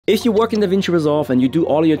If you work in DaVinci Resolve and you do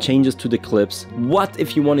all your changes to the clips, what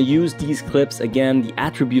if you want to use these clips, again, the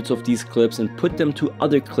attributes of these clips, and put them to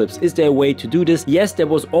other clips? Is there a way to do this? Yes, there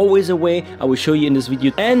was always a way. I will show you in this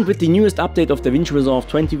video. And with the newest update of DaVinci Resolve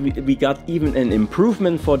 20, we got even an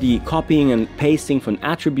improvement for the copying and pasting from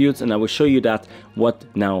attributes, and I will show you that what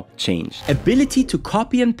now changed. Ability to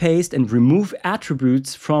copy and paste and remove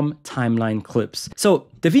attributes from timeline clips. So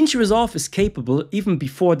DaVinci Resolve is capable, even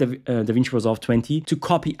before DaVinci Resolve 20, to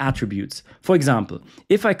copy attributes. For example,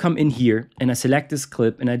 if I come in here and I select this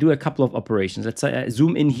clip and I do a couple of operations, let's say I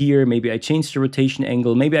zoom in here, maybe I change the rotation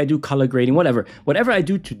angle, maybe I do color grading, whatever. Whatever I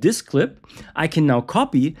do to this clip, I can now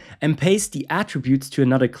copy and paste the attributes to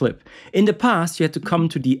another clip. In the past, you had to come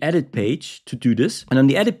to the edit page to do this. And on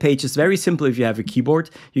the edit page, it's very simple. If you have a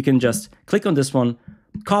keyboard, you can just click on this one,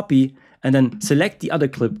 copy, and then select the other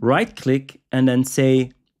clip, right click, and then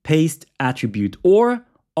say paste attribute or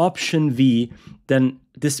option V, then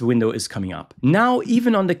this window is coming up. Now,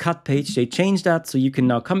 even on the cut page, they changed that. So you can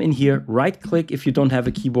now come in here, right click if you don't have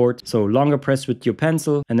a keyboard. So longer press with your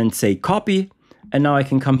pencil and then say copy. And now I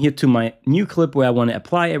can come here to my new clip where I want to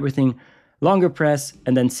apply everything, longer press,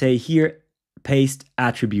 and then say here, paste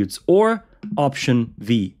attributes or option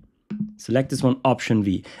V. Select this one, option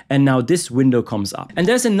V. And now this window comes up. And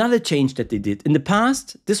there's another change that they did. In the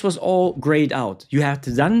past, this was all grayed out. You had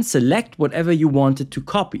to then select whatever you wanted to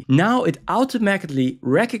copy. Now it automatically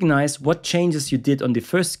recognizes what changes you did on the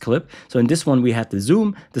first clip. So in this one, we had the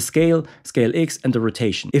zoom, the scale, scale X, and the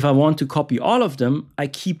rotation. If I want to copy all of them, I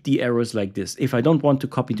keep the arrows like this. If I don't want to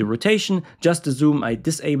copy the rotation, just the zoom, I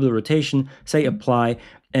disable the rotation, say apply.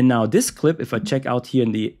 And now this clip, if I check out here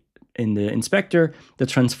in the inspector, the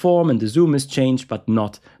transform and the zoom is changed, but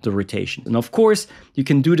not the rotation. And of course, you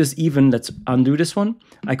can do this even, let's undo this one.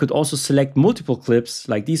 I could also select multiple clips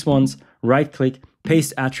like these ones, right click,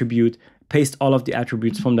 paste attribute, paste all of the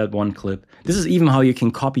attributes from that one clip. This is even how you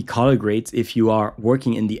can copy color grades if you are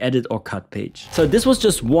working in the edit or cut page. So this was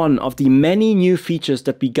just one of the many new features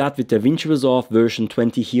that we got with DaVinci Resolve version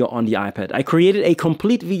 20 here on the iPad. I created a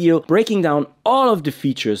complete video breaking down all of the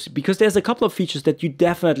features because there's a couple of features that you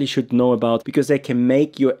definitely should know about because they can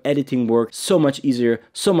make your editing work so much easier,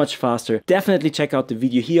 so much faster. Definitely check out the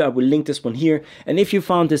video here. I will link this one here. And if you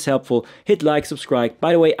found this helpful, hit like, subscribe.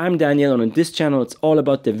 By the way, I'm Daniel, and on this channel, it's all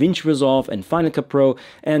about DaVinci Resolve and Final Cut Pro.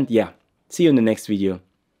 And yeah, see you in the next video.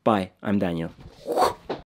 Bye, I'm Daniel.